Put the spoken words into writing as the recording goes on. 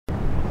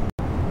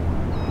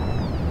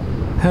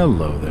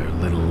Hello there,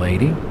 little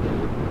lady.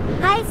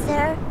 Hi,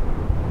 sir.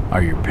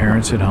 Are your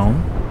parents at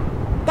home?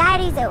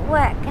 Daddy's at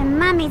work and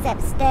Mommy's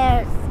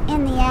upstairs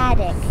in the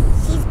attic.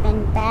 She's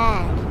been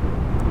bad.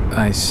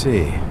 I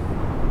see.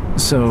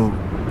 So,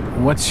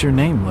 what's your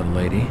name, little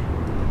lady?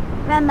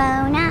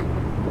 Ramona?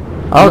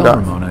 Oh, hello,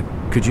 Ramona.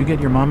 Could you get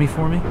your mommy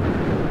for me?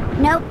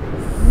 Nope.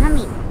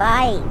 Mommy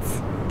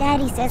bites.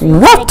 Daddy says we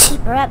gotta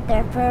keep her up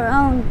there for her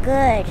own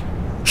good.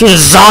 She's a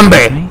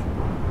zombie!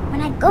 When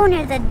I go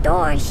near the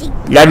door, she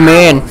let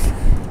me in.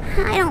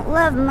 I don't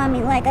love Mommy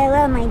like I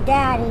love my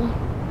daddy.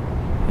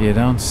 You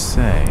don't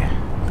say.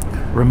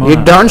 Ramona,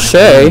 you don't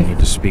say. I need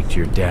to speak to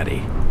your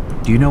daddy.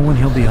 Do you know when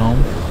he'll be home?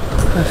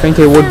 I think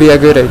it would be a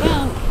good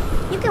idea.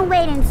 You can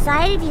wait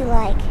inside if you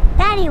like.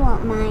 Daddy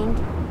won't mind.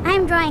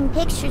 I'm drawing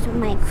pictures with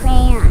my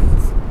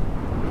crayons.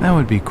 That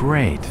would be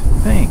great.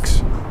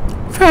 Thanks.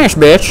 Thanks,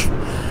 bitch.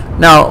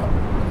 Now,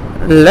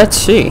 let's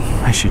see.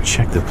 I should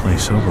check the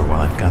place over while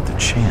I've got the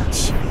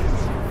chance.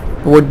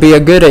 Would be a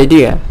good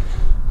idea.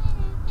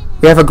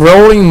 We have a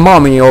growling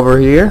mommy over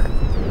here.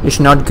 It's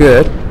not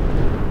good.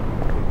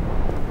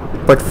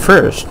 But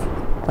first,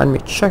 let me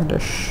check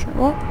this.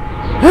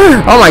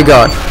 Oh my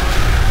god.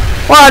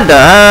 What the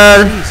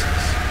hell? Jesus,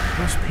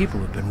 those people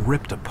have been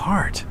ripped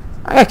apart.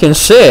 I can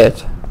see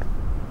it.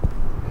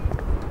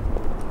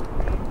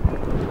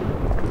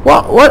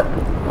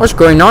 What's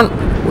going on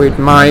with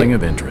my... Nothing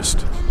of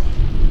interest.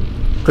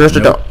 Close the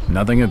door.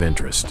 Nothing of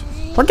interest.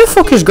 What the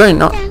fuck is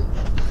going on?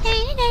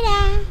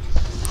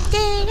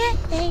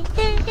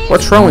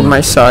 What's wrong with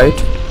my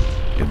site?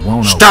 It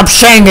won't Stop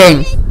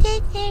singing!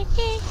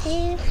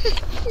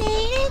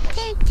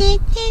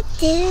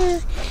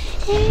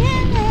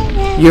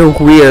 You're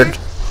weird.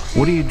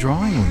 What are you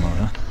drawing,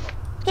 Ramona?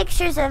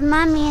 Pictures of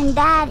Mommy and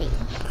Daddy.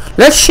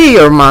 Let's see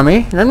your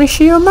mommy. Let me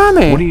see your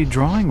mommy. What are you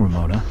drawing,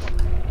 Ramona?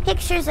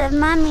 Pictures of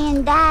Mommy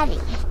and Daddy.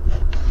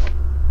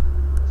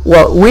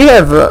 Well, we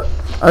have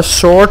a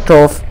sort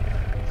of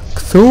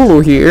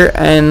Cthulhu here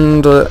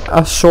and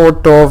a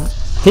sort of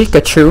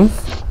Pikachu.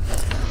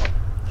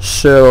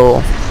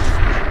 So,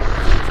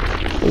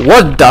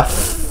 what the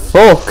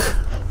fuck?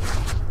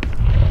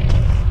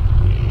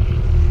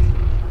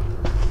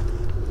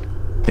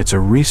 It's a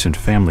recent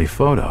family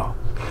photo.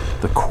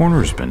 The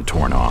corner's been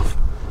torn off.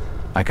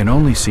 I can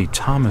only see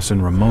Thomas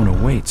and Ramona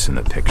Waits in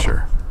the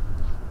picture.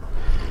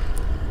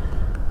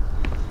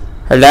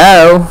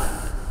 Hello?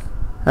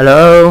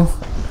 Hello?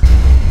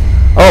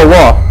 Oh,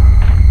 what?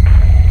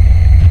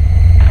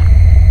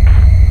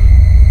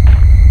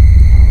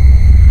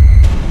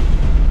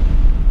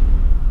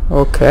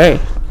 Okay.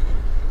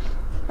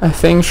 I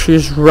think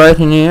she's right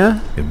in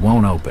here. It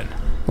won't open.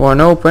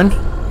 Won't open.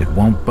 It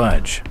won't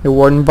budge. It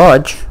won't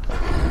budge.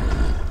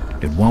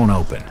 It won't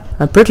open.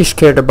 I'm pretty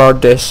scared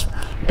about this.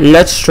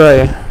 Let's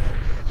try.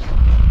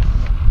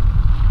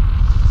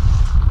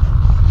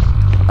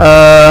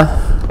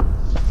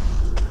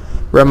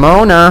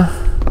 Ramona,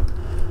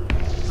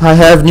 I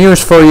have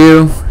news for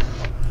you.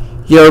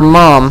 Your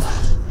mom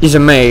is a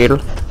male.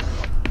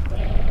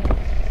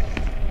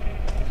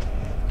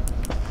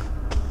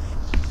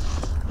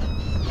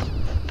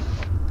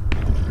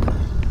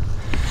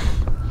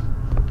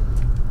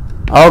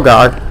 Oh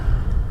god.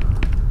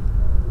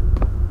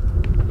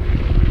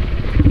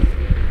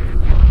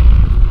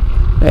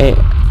 Hey,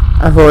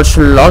 I thought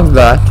she locked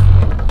that.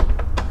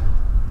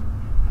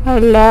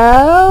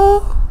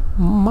 Hello?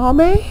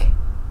 Mommy?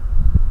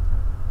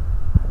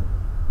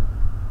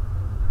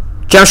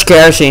 Jump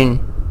scare scene.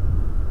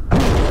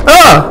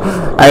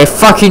 Oh! I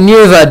fucking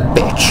knew that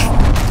bitch.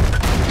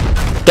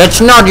 That's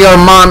not your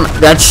mom,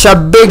 that's a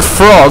big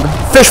frog.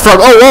 Fish frog.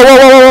 Oh, whoa, whoa,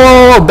 whoa,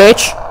 whoa, whoa, whoa,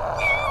 bitch.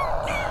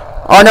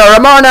 Oh no,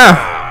 Ramona!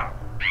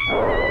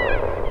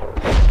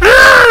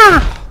 Ah!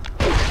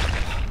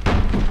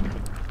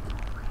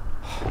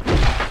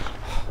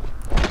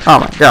 Oh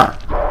my god.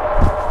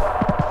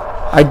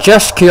 I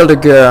just killed a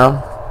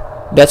girl.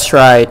 That's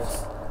right.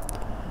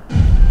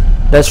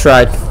 That's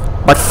right.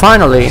 But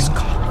finally...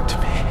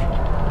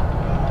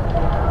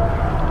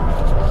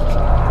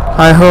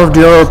 I hope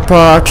the other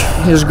part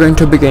is going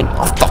to begin.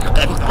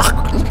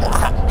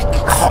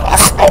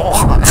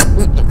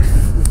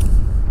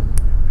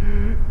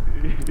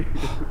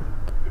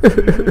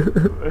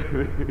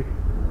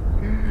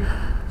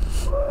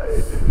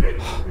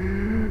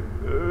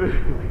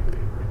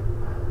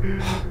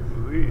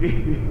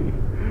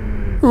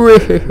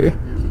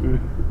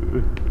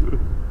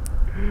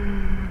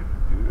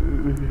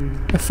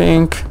 I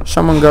think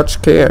someone got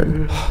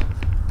scared.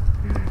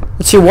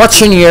 Let's see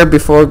what's in here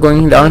before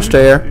going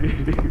downstairs.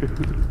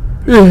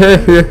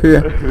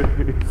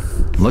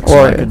 Looks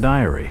like a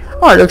diary.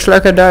 Oh, it looks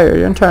like a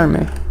diary, don't tell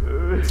me.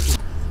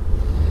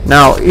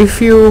 Now,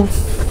 if you...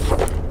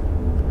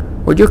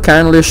 Would you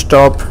kindly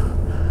stop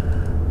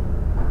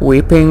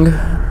weeping?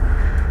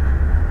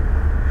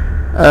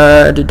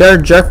 Did there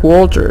Jack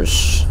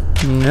Walters?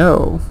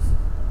 No.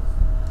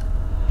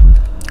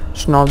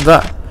 It's not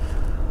that.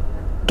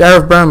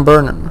 Dareth Brown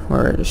Burnham.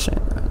 Where are you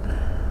saying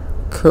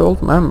that?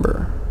 Cult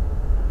member.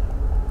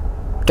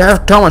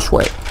 Dareth Thomas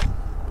Wade.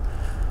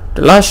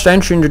 The last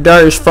entry in the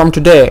diary is from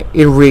today.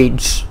 It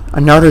reads,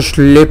 another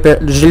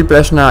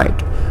sleepless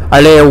night.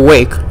 I lay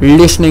awake,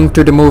 listening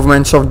to the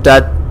movements of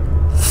that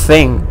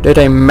thing that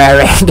I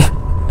married,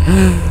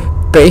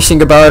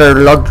 pacing about our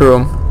locked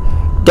room.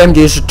 Damn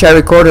the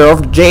esoteric order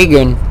of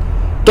Jagan.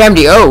 Damn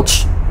the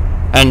oats.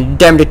 And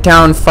damn the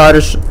town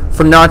fathers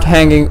for not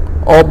hanging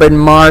Obed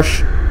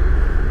Marsh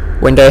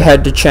when they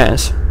had the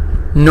chance.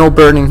 No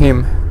burning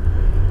him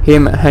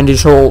and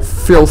his whole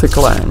filthy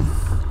clan.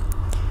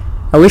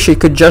 I wish he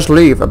could just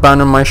leave,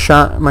 abandon my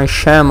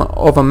sham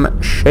of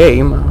a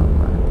shame,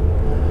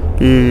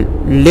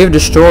 leave the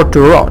store to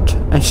rot,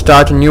 and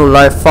start a new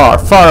life far,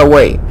 far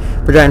away,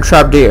 but I'm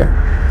trapped here.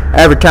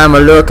 Every time I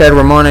look at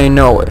Ramona I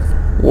know it.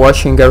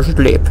 Watching her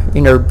sleep,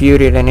 in her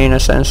beauty and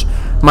innocence,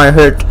 my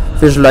heart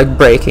feels like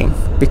breaking,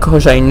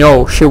 because I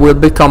know she will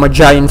become a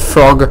giant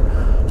frog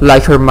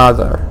like her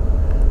mother.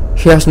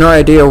 She has no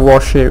idea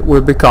what she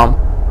will become.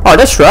 Oh,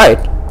 that's right.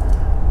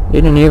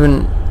 Didn't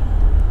even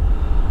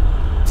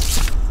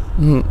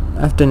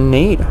have the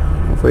need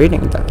of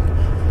reading that.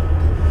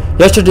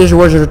 Yesterday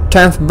was her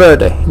 10th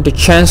birthday. The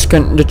change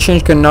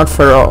cannot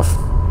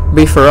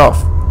be far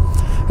off.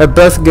 Her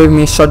birth gave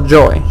me such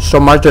joy, so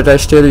much that I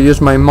still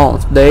use my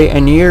month, day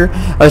and year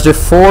as the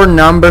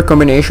 4-number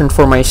combination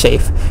for my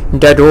safe, in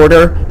that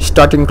order,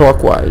 starting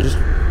clockwise.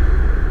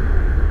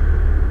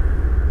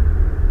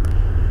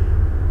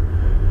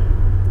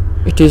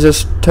 It is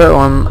as though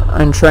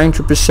I'm trying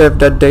to preserve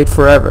that date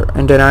forever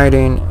and deny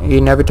the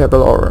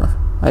inevitable horror.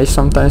 I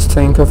sometimes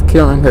think of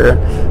killing her,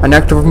 an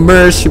act of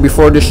mercy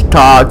before the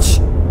starts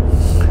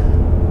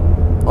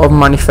of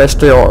manifest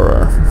the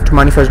horror.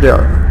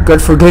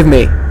 God forgive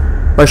me,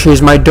 but she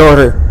is my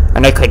daughter,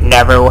 and I could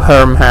never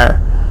harm her.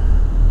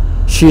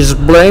 She is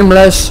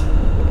blameless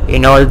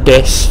in all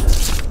this.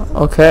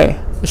 Okay,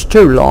 it's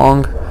too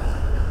long.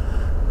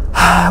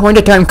 When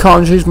the time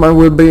comes, Isma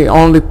will be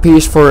only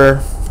peace for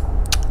her,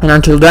 and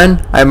until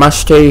then, I must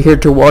stay here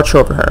to watch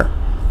over her.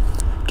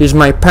 It is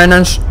my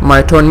penance, my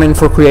atonement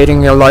for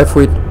creating a life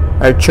with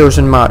her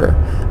chosen mother,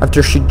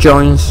 after she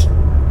joins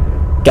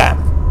them.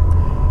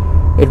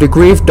 If the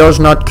grief does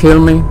not kill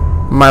me,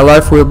 my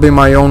life will be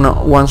my own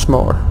once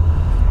more.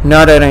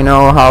 Now that I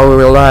know how I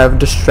will have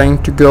the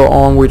strength to go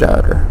on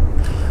without her.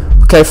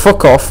 Okay,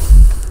 fuck off.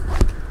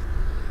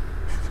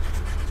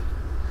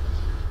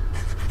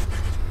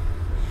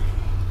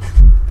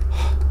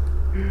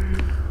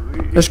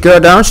 Let's go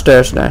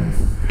downstairs then.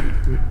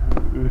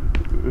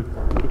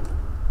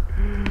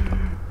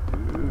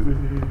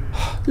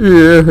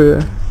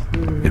 Yeah.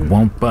 It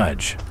won't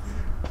budge.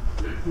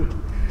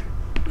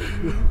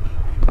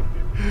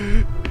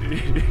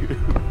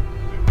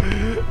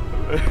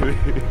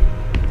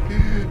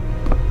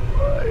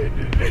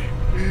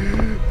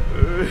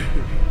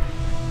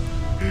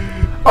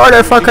 Oh,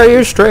 the fuck are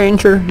you,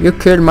 stranger? You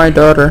killed my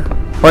daughter.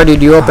 Why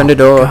did you open the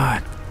door?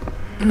 God.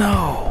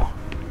 No.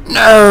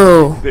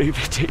 No! They've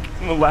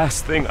taken the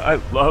last thing I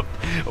loved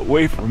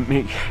away from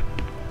me.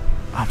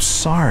 I'm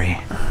sorry.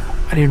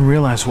 I didn't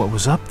realize what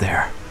was up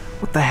there.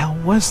 What the hell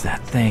was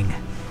that thing?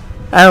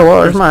 That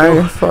was There's my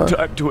no fault.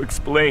 time to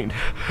explain.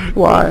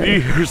 Why? I'll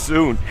be here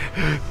soon.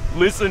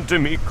 Listen to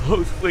me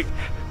closely.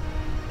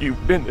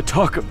 You've been the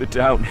talk of the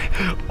town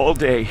all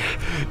day,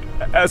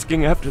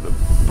 asking after the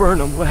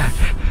Burnham lad.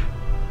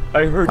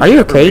 I heard Are you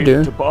never okay, made it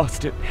dude? to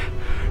Boston,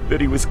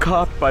 that he was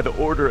caught by the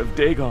order of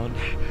Dagon.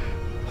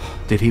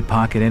 Did he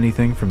pocket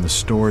anything from the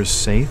store's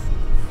safe?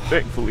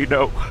 Thankfully,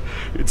 no.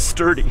 It's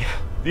sturdy.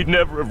 He'd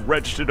never have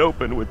wrenched it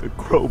open with a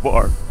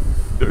crowbar.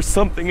 There's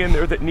something in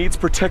there that needs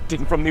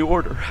protecting from the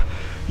order.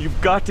 You've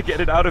got to get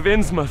it out of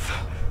Innsmouth.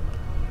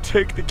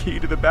 Take the key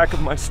to the back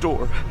of my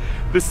store.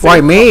 The Why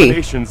safe me?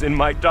 combinations in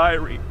my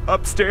diary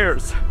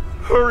upstairs.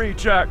 Hurry,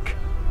 Jack.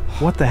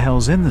 What the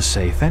hell's in the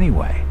safe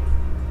anyway?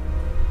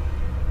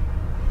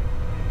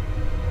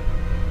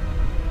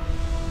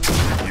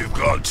 You've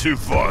gone too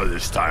far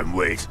this time,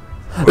 Wait.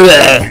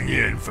 We're taking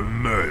you in for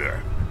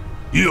murder.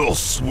 You'll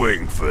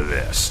swing for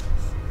this.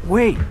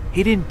 Wait,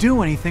 he didn't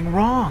do anything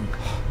wrong.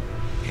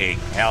 He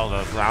killed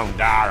his own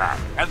daughter.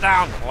 His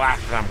own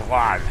flesh and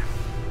blood.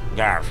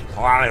 There's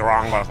plenty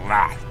wrong with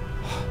that.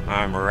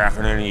 I'm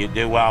reckoning you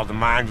do well to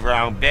mind your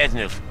own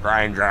business,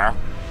 stranger.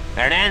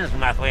 In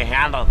Innsmouth, we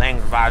handle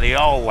things by the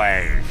old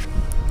ways.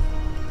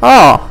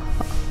 Oh.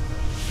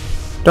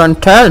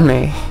 Don't tell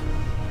me.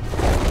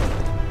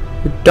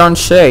 You don't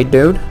say,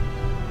 dude.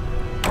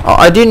 Oh,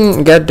 I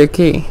didn't get the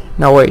key.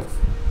 No, wait.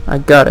 I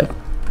got it.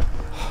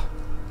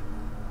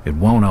 It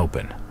won't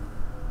open.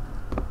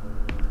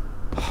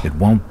 It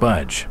won't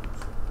budge.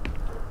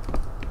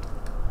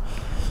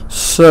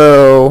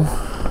 So...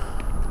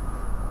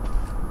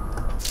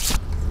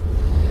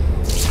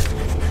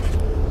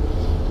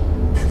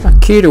 a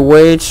key to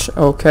Waits.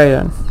 Okay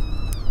then.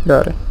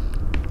 Got it.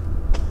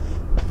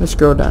 Let's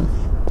go then.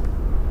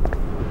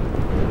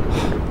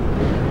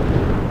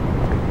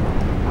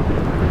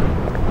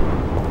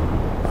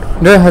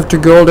 Do I have to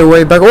go all the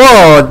way back?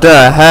 What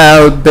the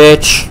hell,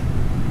 bitch?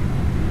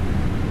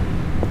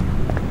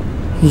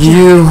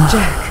 You...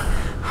 Jack.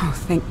 Oh,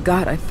 thank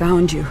God I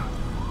found you.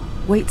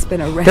 Waite's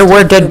been arrested. There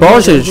were for dead the murder of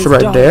bosses his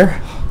right daughter.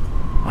 there.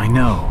 I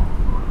know.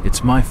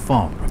 It's my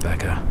fault,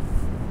 Rebecca.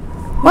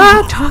 What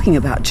are you talking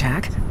about,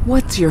 Jack?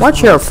 What's your What's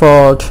fault? your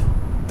fault?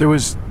 There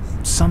was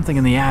something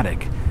in the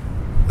attic.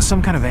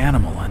 Some kind of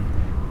animal, and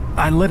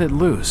I let it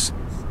loose.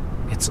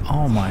 It's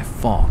all my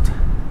fault.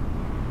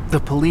 The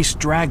police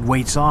dragged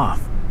Waits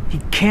off. He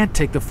can't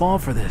take the fall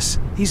for this.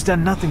 He's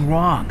done nothing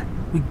wrong.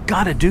 We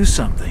gotta do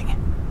something.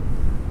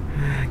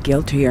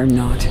 Guilty or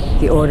not,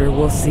 the order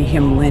will see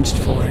him lynched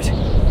for it.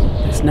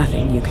 There's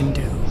nothing you can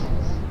do.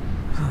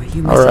 Oh,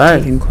 you must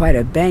have taken quite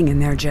a bang in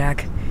there,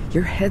 Jack.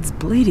 Your head's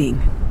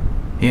bleeding.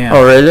 Yeah.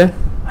 Oh, really?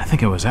 I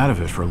think I was out of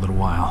it for a little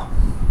while.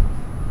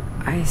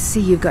 I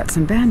see you've got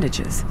some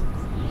bandages.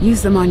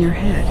 Use them on your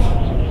head.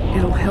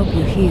 It'll help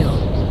you heal.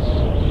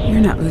 You're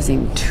not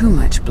losing too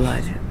much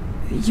blood.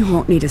 You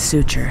won't need a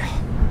suture.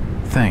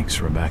 Thanks,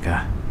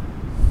 Rebecca.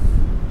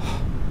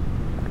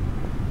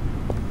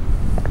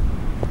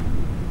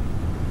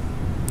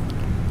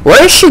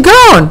 Where is she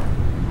gone?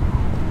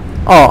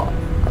 Oh.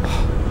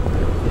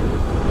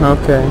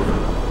 Okay.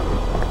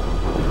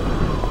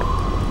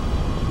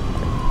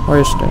 Where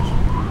is this?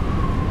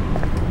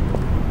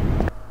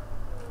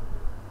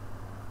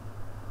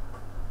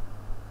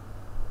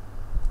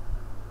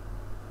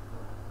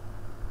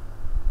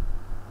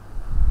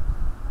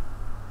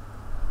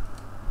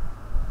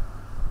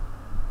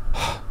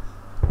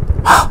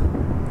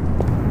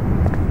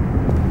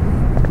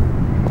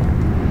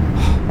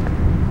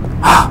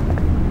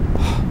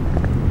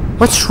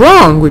 What's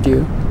wrong with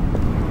you?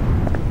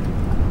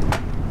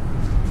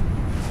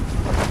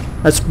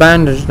 Let's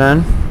bandage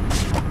then.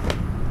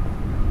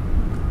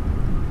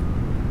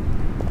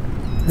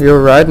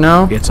 You're right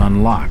now? It's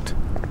unlocked.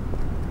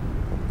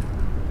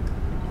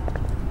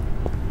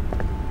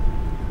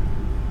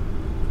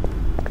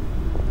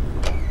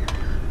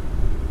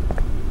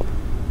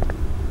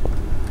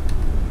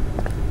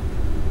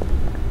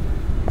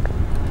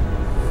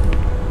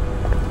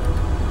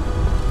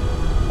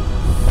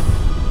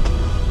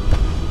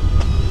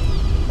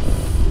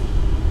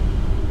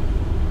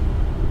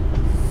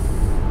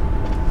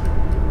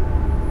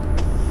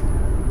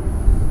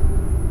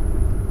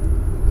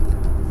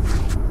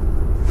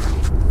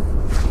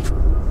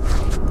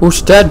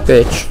 Who's that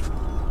bitch?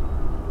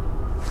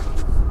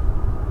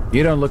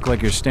 You don't look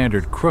like your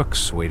standard crook,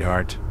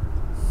 sweetheart.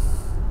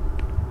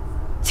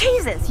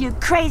 Jesus, you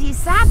crazy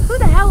sap! Who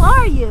the hell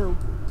are you?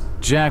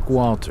 Jack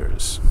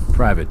Walters,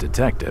 private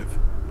detective.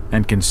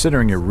 And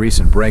considering your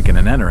recent break-in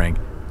and entering,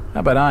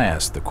 how about I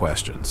ask the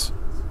questions?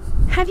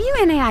 Have you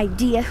any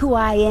idea who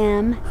I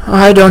am?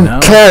 I don't No.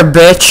 care,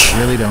 bitch.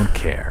 Really don't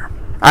care.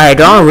 I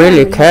don't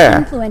really Family has care.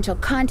 Influential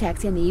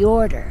contacts in the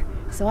order,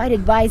 so I'd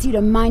advise you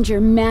to mind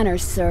your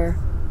manners, sir.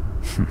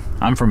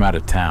 I'm from out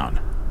of town.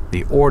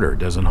 The order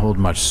doesn't hold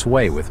much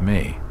sway with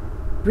me.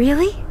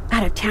 Really?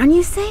 Out of town,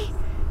 you say?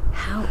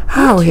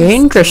 How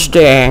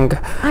interesting.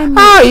 I'm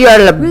Oh,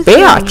 you're a Ruth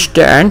bitch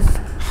then.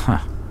 Huh.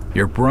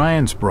 You're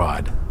Brian's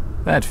broad.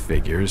 That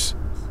figures.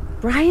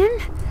 Brian?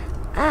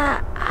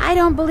 I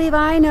don't believe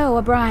I know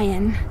a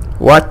Brian.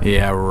 What?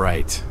 Yeah,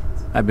 right.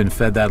 I've been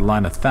fed that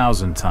line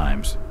 1,000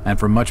 times, and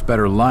from much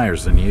better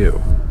liars than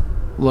you.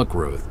 Look,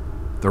 Ruth,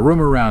 the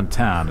rumor around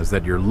town is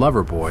that your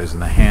lover boy's in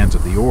the hands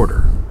of the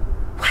order.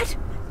 What?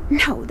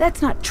 No,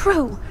 that's not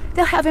true.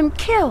 They'll have him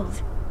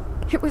killed.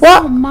 It was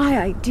What? all my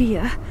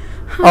idea.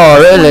 Oh,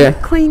 really? A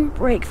clean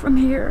break from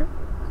here.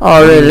 Oh,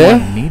 What do you really?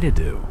 want me to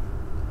do?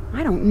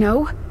 I don't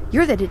know.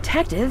 You're the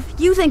detective.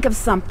 You think of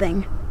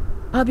something.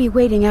 I'll be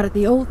waiting out at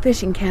the old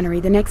fishing cannery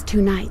the next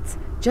 2 nights,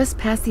 just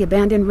past the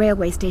abandoned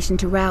railway station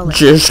to Rowley.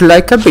 Just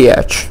like a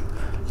bitch.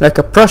 Like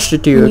a When you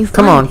prostitute.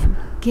 Come find on. him,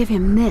 give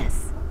him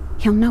this.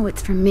 He'll know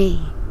it's from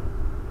me.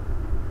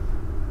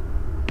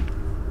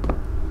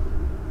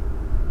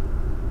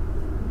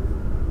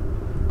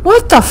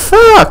 What the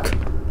fuck?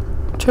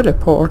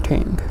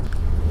 Teleporting.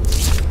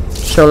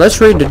 So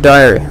let's read the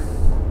diary.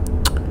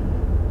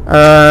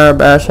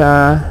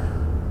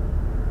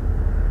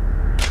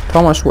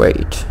 Thomas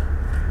Wade.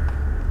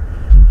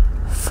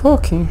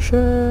 Fucking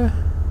shit.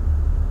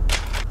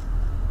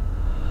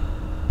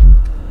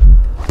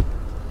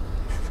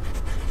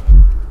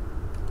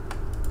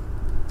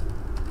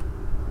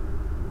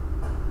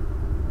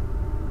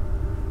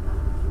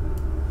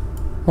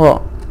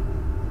 What?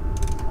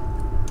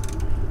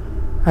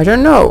 I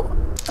don't know.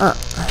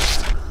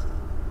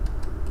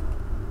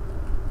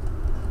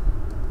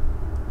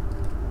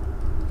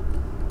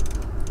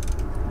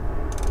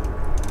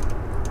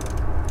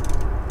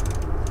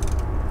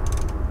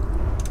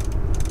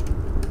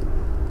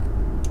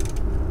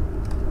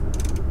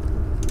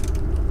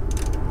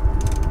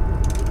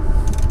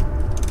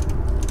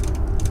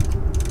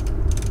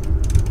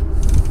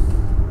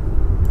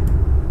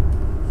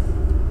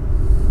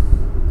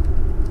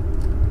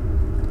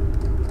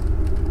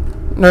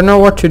 Don't know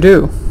what to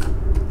do.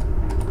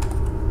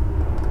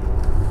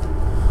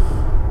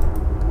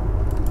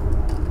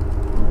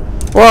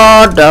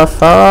 What the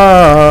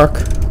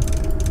fuck?